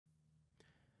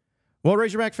Well,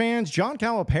 Razorback fans, John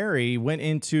Calipari went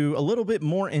into a little bit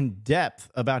more in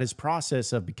depth about his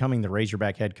process of becoming the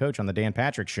Razorback head coach on the Dan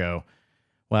Patrick Show.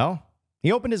 Well,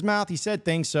 he opened his mouth, he said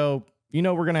things, so we're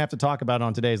going to have to talk about it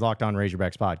on today's Locked On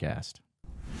Razorbacks podcast.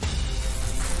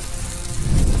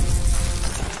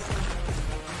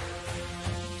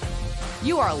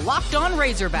 You are Locked On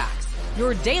Razorbacks,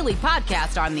 your daily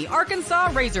podcast on the Arkansas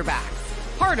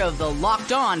Razorbacks, part of the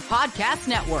Locked On Podcast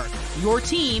Network, your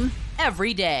team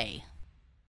every day.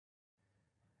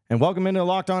 And welcome into the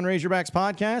Locked On Razorbacks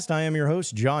podcast. I am your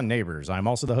host, John Nabors. I'm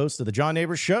also the host of the John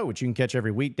Nabors Show, which you can catch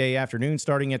every weekday afternoon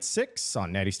starting at 6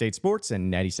 on Natty State Sports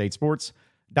and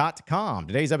nattystatesports.com.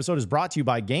 Today's episode is brought to you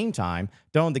by Gametime.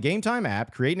 Download the Gametime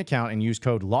app, create an account, and use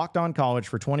code LOCKEDONCollege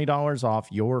for $20 off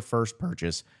your first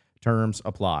purchase. Terms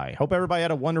apply. Hope everybody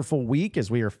had a wonderful week as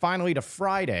we are finally to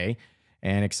Friday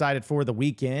and excited for the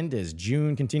weekend as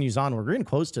June continues on. We're getting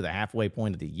close to the halfway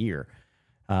point of the year.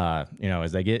 As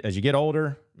you get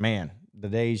older, man, the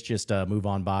days just move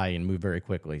on by and move very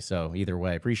quickly. So either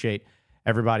way, appreciate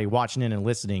everybody watching in and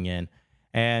listening in.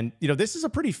 And, this is a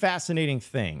pretty fascinating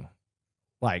thing.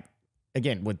 Like,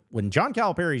 again, when John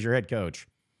Calipari is your head coach,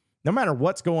 no matter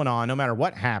what's going on, no matter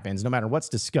what happens, no matter what's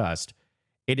discussed,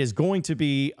 it is going to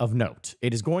be of note.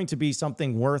 It is going to be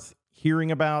something worth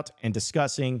hearing about and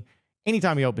discussing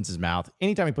anytime he opens his mouth,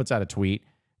 anytime he puts out a tweet.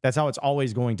 That's how it's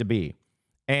always going to be.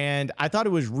 And I thought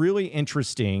it was really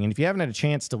interesting. And if you haven't had a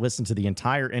chance to listen to the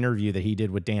entire interview that he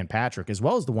did with Dan Patrick, as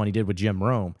well as the one he did with Jim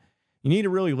Rome, you need to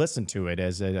really listen to it.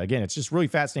 As again, it's just really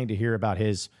fascinating to hear about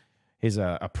his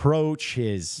approach,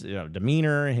 his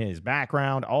demeanor, his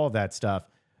background, all of that stuff.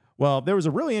 Well, there was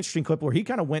a really interesting clip where he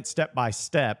kind of went step by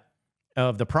step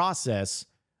of the process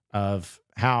of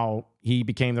how he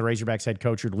became the Razorbacks head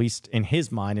coach, or at least in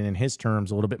his mind and in his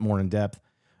terms, a little bit more in depth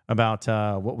about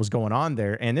what was going on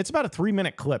there. And it's about a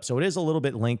 3-minute clip, so it is a little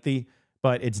bit lengthy,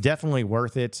 but it's definitely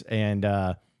worth it. And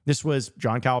this was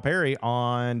John Calipari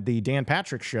on the Dan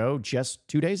Patrick Show just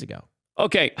 2 days ago.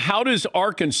 Okay, how does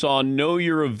Arkansas know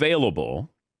you're available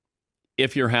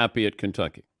if you're happy at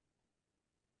Kentucky?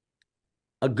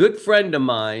 A good friend of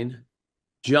mine,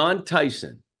 John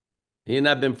Tyson, he and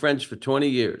I have been friends for 20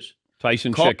 years.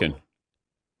 Tyson Chicken.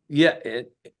 Yeah,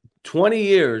 20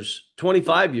 years,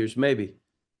 25 years maybe.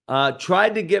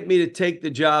 Tried to get me to take the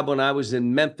job when I was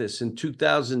in Memphis in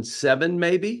 2007,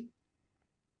 maybe.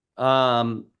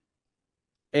 And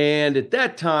at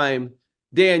that time,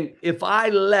 Dan, if I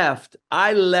left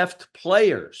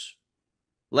players.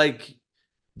 Like,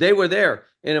 they were there.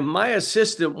 And if my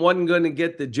assistant wasn't going to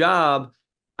get the job,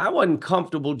 I wasn't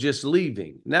comfortable just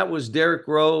leaving. And that was Derrick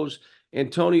Rose,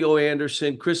 Antonio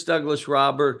Anderson, Chris Douglas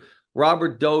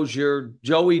Robert Dozier,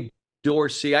 Joey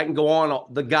Dorsey. I can go on,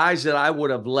 the guys that I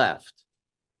would have left.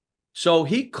 So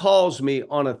he calls me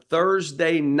on a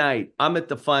Thursday night. I'm at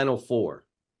the Final Four.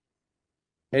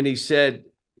 And he said,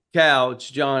 Cal, it's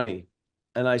Johnny.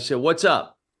 And I said, what's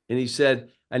up? And he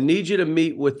said, I need you to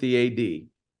meet with the AD.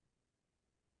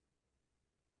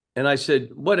 And I said,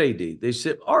 what AD? They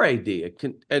said, our AD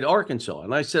at Arkansas.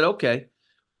 And I said, okay,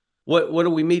 what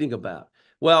are we meeting about?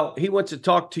 Well, he wants to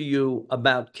talk to you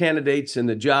about candidates and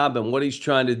the job and what he's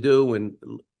trying to do. And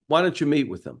why don't you meet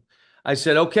with him? I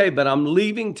said, okay, but I'm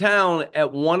leaving town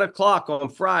at 1 o'clock on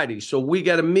Friday. So we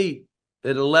got to meet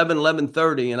at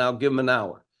 11:30, and I'll give him an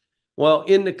hour. Well,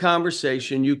 in the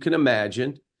conversation, you can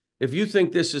imagine, if you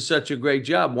think this is such a great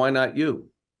job, why not you?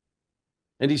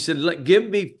 And he said, give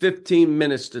me 15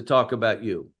 minutes to talk about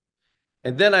you.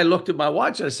 And then I looked at my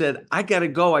watch. And I said, I got to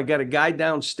go. I got a guy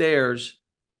downstairs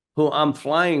who I'm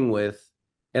flying with,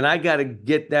 and I got to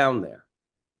get down there.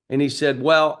 And he said,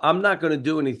 well, I'm not going to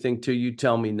do anything till you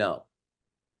tell me no.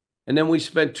 And then we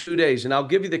spent 2 days, and I'll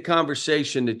give you the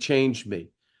conversation that changed me.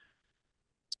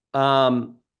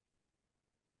 Kelvin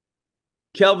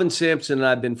Sampson and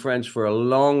I have been friends for a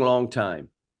long, long time.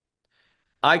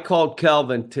 I called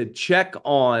Kelvin to check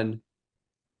on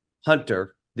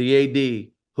Hunter, the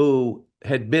AD, who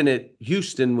had been at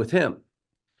Houston with him.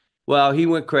 Well, he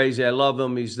went crazy. I love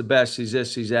him. He's the best. He's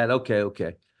this, he's that.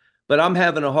 Okay. But I'm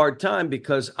having a hard time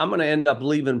because I'm going to end up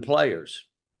leaving players.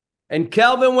 And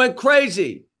Kelvin went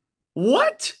crazy.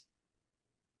 What?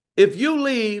 If you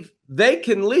leave, they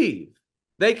can leave.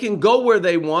 They can go where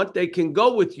they want. They can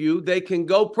go with you. They can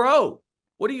go pro.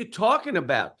 What are you talking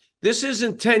about? This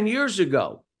isn't 10 years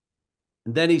ago.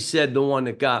 And then he said the one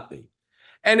that got me.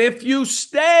 And if you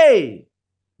stay,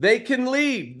 they can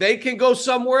leave. They can go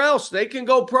somewhere else. They can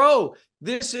go pro.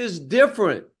 This is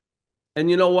different. And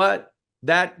you know what?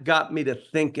 That got me to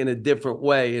think in a different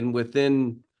way. And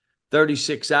within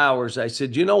 36 hours, I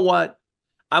said, you know what?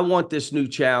 I want this new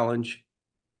challenge.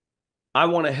 I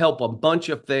want to help a bunch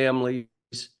of families.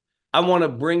 I want to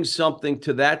bring something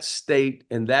to that state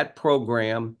and that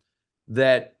program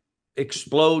that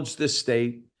explodes the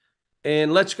state.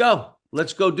 And let's go.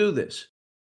 Let's go do this.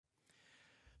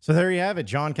 So there you have it.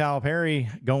 John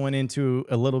Calipari going into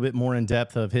a little bit more in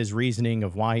depth of his reasoning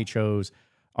of why he chose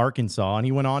Arkansas. And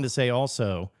he went on to say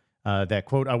also that,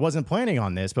 quote, I wasn't planning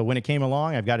on this, but when it came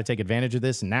along, I've got to take advantage of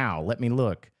this now. Let me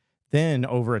look. Then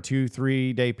over a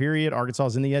 2-3 day period, Arkansas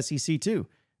is in the SEC too.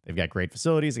 They've got great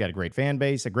facilities. They got a great fan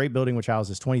base, a great building, which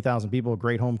houses 20,000 people, a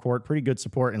great home court, pretty good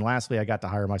support. And lastly, I got to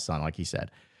hire my son, like he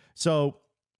said. So,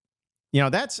 you know,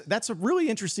 that's a really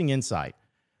interesting insight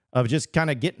of just kind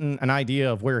of getting an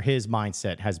idea of where his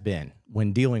mindset has been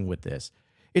when dealing with this.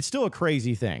 It's still a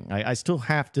crazy thing. I still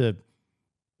have to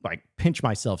like pinch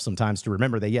myself sometimes to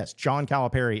remember that, yes, John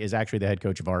Calipari is actually the head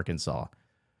coach of Arkansas.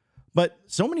 But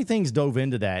so many things dove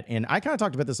into that. And I kind of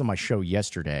talked about this on my show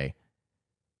yesterday.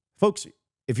 Folks,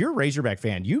 if you're a Razorback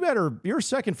fan, your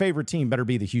second favorite team better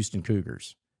be the Houston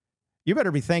Cougars. You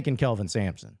better be thanking Kelvin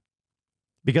Sampson.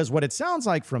 Because what it sounds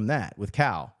like from that with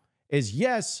Cal is,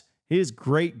 yes, his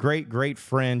great, great, great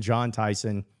friend, John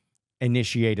Tyson,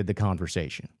 initiated the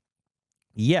conversation.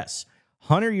 Yes,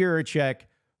 Hunter Yurachek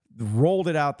rolled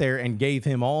it out there and gave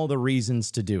him all the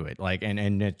reasons to do it.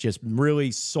 And it just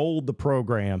really sold the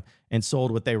program and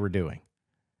sold what they were doing.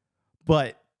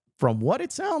 But from what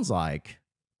it sounds like,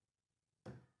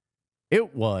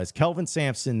 it was Kelvin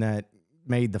Sampson that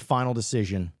made the final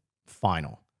decision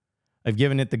of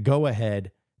giving it the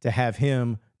go-ahead to have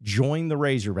him join the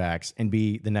Razorbacks and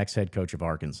be the next head coach of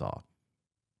Arkansas.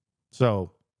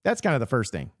 So that's kind of the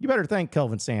first thing. You better thank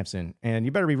Kelvin Sampson, and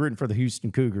you better be rooting for the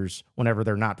Houston Cougars whenever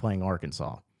they're not playing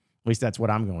Arkansas. At least that's what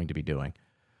I'm going to be doing.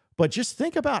 But just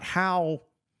think about how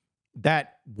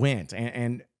that went.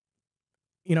 And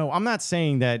you know, I'm not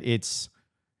saying that it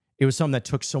was something that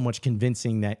took so much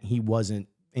convincing that he wasn't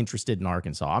interested in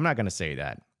Arkansas. I'm not going to say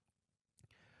that.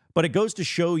 But it goes to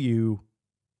show you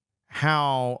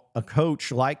how a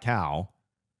coach like Cal,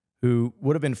 who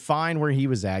would have been fine where he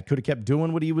was at, could have kept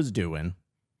doing what he was doing,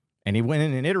 and he went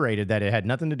in and iterated that it had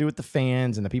nothing to do with the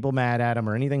fans and the people mad at him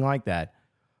or anything like that.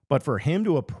 But for him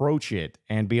to approach it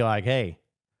and be like, hey,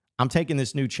 I'm taking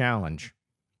this new challenge.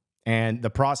 And the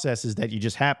process is that you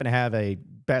just happen to have a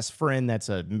best friend that's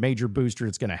a major booster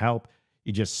that's going to help.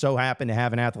 You just so happen to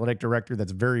have an athletic director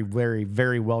that's very, very,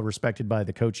 very well respected by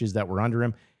the coaches that were under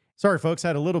him. Sorry, folks,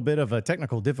 had a little bit of a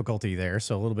technical difficulty there,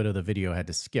 so a little bit of the video had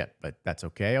to skip, but that's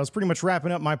okay. I was pretty much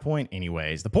wrapping up my point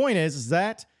anyways. The point is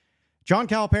that John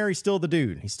Calipari's still the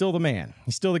dude. He's still the man.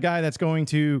 He's still the guy that's going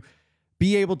to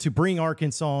be able to bring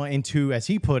Arkansas into, as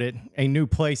he put it, a new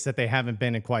place that they haven't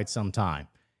been in quite some time.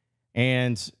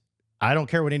 And I don't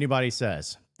care what anybody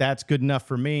says. That's good enough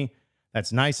for me.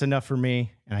 That's nice enough for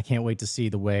me, and I can't wait to see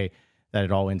the way that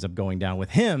it all ends up going down with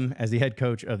him as the head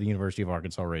coach of the University of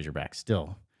Arkansas Razorbacks.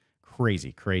 Still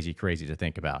crazy, crazy, crazy to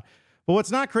think about. But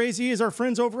what's not crazy is our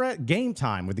friends over at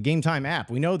Gametime with the Gametime app.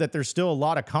 We know that there's still a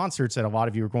lot of concerts that a lot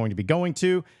of you are going to be going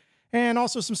to, and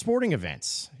also some sporting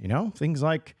events, you know, things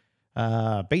like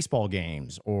baseball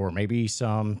games or maybe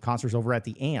some concerts over at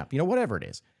the Amp, you know, whatever it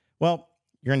is. Well,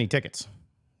 you're going to need tickets.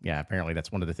 Yeah, apparently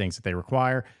that's one of the things that they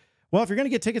require. Well, if you're going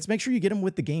to get tickets, make sure you get them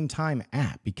with the Gametime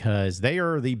app because they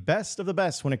are the best of the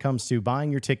best when it comes to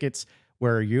buying your tickets,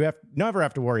 where you never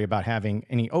have to worry about having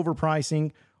any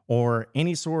overpricing or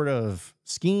any sort of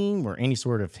scheme or any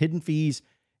sort of hidden fees.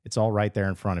 It's all right there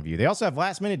in front of you. They also have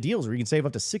last-minute deals where you can save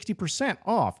up to 60%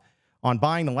 off on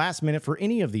buying the last minute for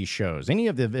any of these shows, any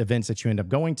of the events that you end up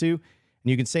going to. And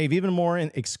you can save even more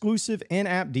in exclusive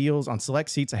in-app deals on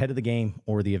select seats ahead of the game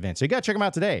or the event. So you got to check them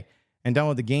out today and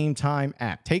download the Gametime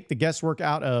app. Take the guesswork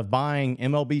out of buying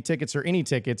MLB tickets or any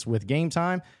tickets with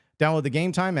Gametime. Download the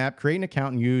Gametime app, create an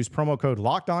account, and use promo code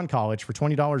LOCKEDONCollege for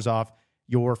 $20 off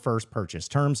your first purchase.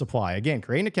 Terms apply. Again,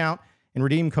 create an account and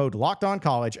redeem code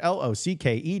LOCKEDONCollege,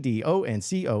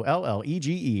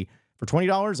 LOCKEDONCOLLEGE, for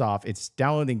 $20 off. It's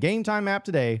downloading the Gametime app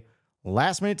today.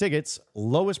 Last minute tickets,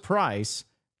 lowest price,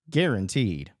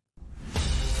 guaranteed.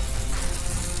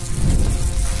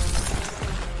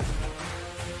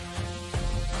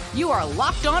 You are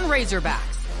Locked On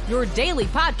Razorbacks, your daily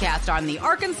podcast on the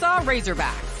Arkansas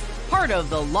Razorbacks. Part of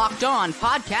the Locked On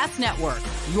Podcast Network,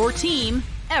 your team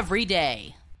every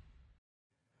day.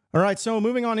 All right, so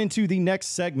moving on into the next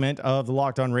segment of the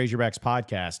Locked On Razorbacks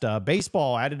podcast.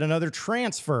 Baseball added another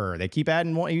transfer. They keep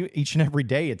adding one each and every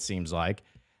day, it seems like,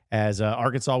 as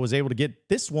Arkansas was able to get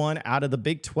this one out of the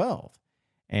Big 12.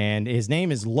 And his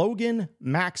name is Logan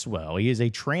Maxwell. He is a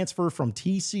transfer from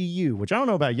TCU, which I don't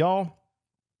know about y'all.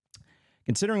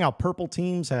 considering how purple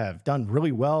teams have done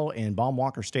really well in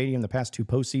Baum-Walker Stadium the past 2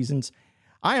 postseasons,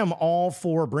 I am all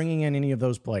for bringing in any of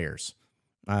those players.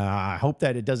 I hope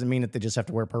that it doesn't mean that they just have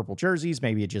to wear purple jerseys.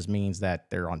 Maybe it just means that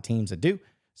they're on teams that do.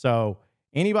 So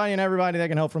anybody and everybody that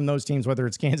can help from those teams, whether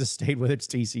it's Kansas State, whether it's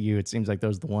TCU, it seems like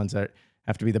those are the ones that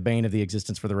have to be the bane of the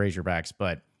existence for the Razorbacks.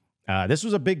 But this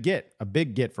was a big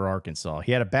get for Arkansas.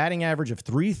 He had a batting average of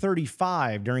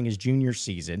 .335 during his junior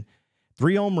season,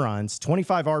 3 home runs,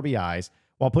 25 RBIs,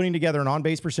 while putting together an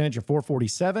on-base percentage of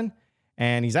 .447.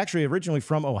 And he's actually originally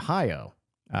from Ohio.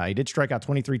 He did strike out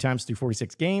 23 times through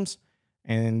 46 games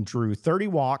and drew 30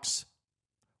 walks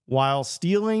while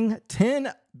stealing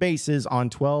 10 bases on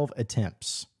 12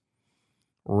 attempts.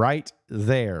 Right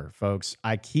there, folks.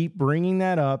 I keep bringing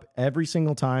that up every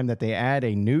single time that they add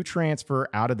a new transfer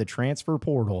out of the transfer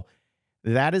portal.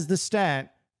 That is the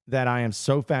stat that I am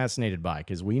so fascinated by,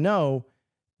 because we know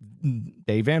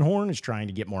Dave Van Horn is trying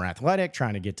to get more athletic,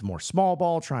 trying to get to more small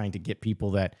ball, trying to get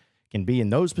people that can be in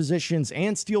those positions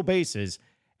and steal bases.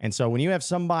 And so when you have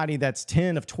somebody that's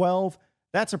 10 of 12,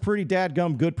 that's a pretty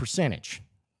dadgum good percentage.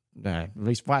 At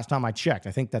least last time I checked.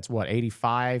 I think that's what,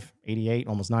 85, 88,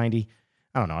 almost 90.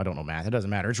 I don't know. I don't know math. It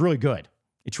doesn't matter. It's really good.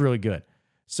 It's really good.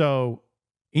 So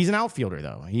he's an outfielder,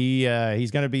 though. He's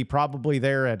going to be probably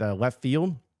there at left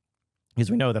field,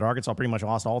 because we know that Arkansas pretty much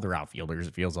lost all their outfielders,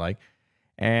 it feels like.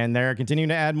 And they're continuing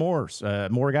to add more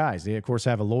guys. They, of course,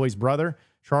 have Aloy's brother,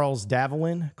 Charles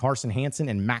Davelin, Carson Hansen,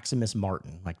 and Maximus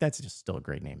Martin. Like, that's just still a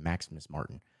great name, Maximus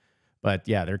Martin. But,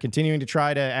 yeah, they're continuing to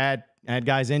try to add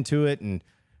guys into it. And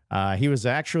he was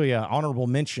actually an honorable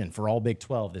mention for all Big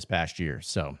 12 this past year.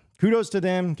 So kudos to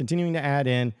them, continuing to add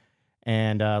in,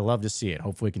 and love to see it.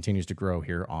 Hopefully it continues to grow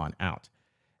here on out.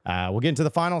 We'll get into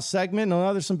the final segment,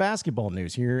 and there's some basketball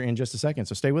news here in just a second.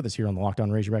 So stay with us here on the Locked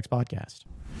On Razorbacks podcast.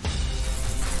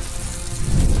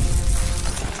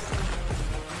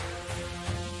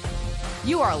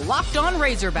 You are Locked On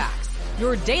Razorbacks,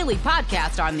 your daily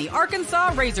podcast on the Arkansas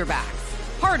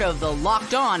Razorbacks, part of the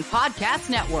Locked On Podcast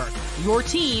Network, your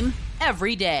team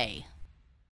every day.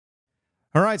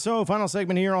 All right, so final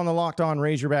segment here on the Locked On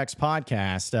Razorbacks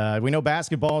podcast. We know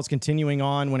basketball is continuing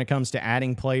on when it comes to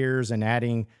adding players and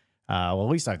adding, well, at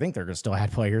least I think they're going to still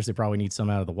add players. They probably need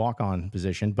some out of the walk-on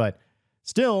position. But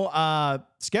still,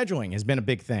 scheduling has been a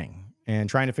big thing, and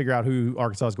trying to figure out who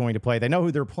Arkansas is going to play. They know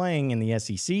who they're playing in the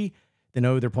SEC. They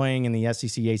know they're playing in the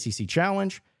SEC ACC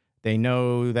Challenge. They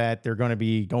know that they're going to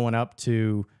be going up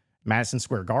to Madison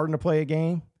Square Garden to play a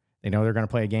game. They know they're going to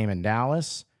play a game in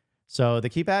Dallas. So they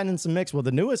keep adding in some mix. Well,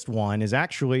 the newest one is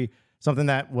actually something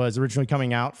that was originally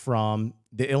coming out from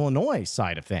the Illinois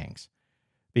side of things.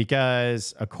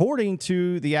 Because according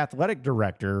to the athletic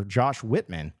director, Josh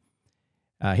Whitman,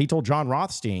 he told John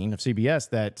Rothstein of CBS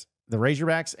that the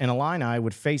Razorbacks and Illini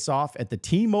would face off at the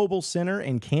T-Mobile Center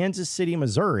in Kansas City,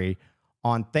 Missouri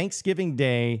on Thanksgiving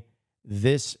Day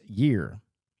this year.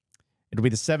 It'll be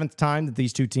the 7th time that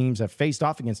these two teams have faced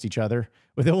off against each other,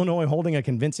 with Illinois holding a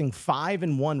convincing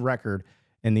 5-1 record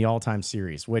in the all-time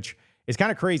series, which is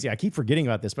kind of crazy. I keep forgetting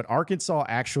about this, but Arkansas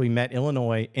actually met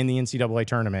Illinois in the NCAA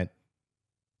tournament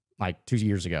like 2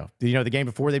 years ago. You know, the game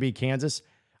before they beat Kansas?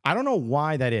 I don't know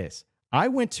why that is. I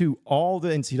went to all the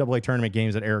NCAA tournament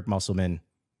games that Eric Musselman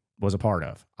was a part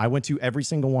of. I went to every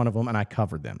single one of them, and I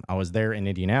covered them. I was there in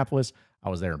Indianapolis. I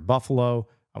was there in Buffalo.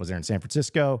 I was there in San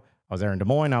Francisco. I was there in Des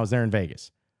Moines. I was there in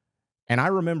Vegas. And I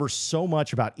remember so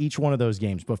much about each one of those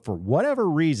games. But for whatever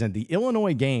reason, the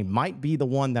Illinois game might be the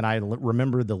one that I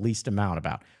remember the least amount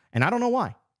about. And I don't know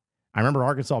why. I remember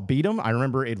Arkansas beat them. I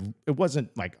remember it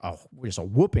wasn't like just a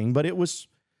whooping, but it was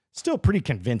still pretty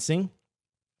convincing.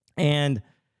 And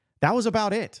that was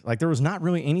about it. Like, there was not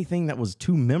really anything that was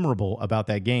too memorable about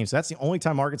that game. So that's the only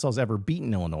time Arkansas has ever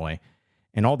beaten Illinois.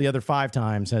 And all the other 5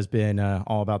 times has been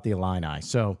all about the Illini.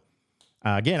 So,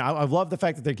 again, I love the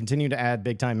fact that they continue to add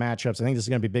big-time matchups. I think this is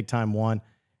going to be big-time one.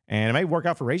 And it may work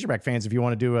out for Razorback fans if you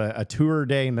want to do a tour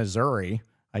day Missouri,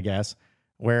 I guess,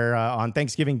 where on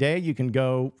Thanksgiving Day you can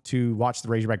go to watch the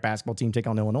Razorback basketball team take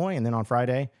on Illinois. And then on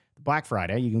Friday, Black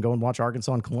Friday, you can go and watch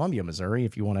Arkansas and Columbia, Missouri,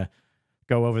 if you want to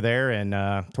go over there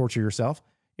and torture yourself.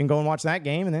 You can go and watch that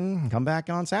game and then come back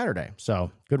on Saturday.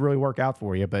 So could really work out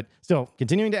for you. But still,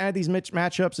 continuing to add these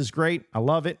matchups is great. I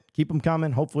love it. Keep them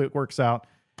coming. Hopefully it works out.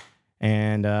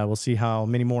 And we'll see how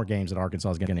many more games that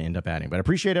Arkansas is going to end up adding. But I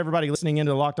appreciate everybody listening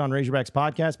into the Locked On Razorbacks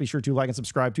podcast. Be sure to like and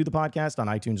subscribe to the podcast on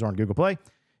iTunes or on Google Play.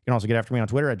 You can also get after me on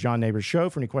Twitter at John Nabors Show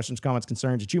for any questions, comments,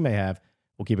 concerns that you may have.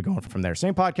 We'll keep it going from there.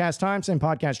 Same podcast time, same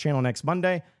podcast channel next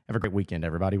Monday. Have a great weekend,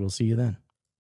 everybody. We'll see you then.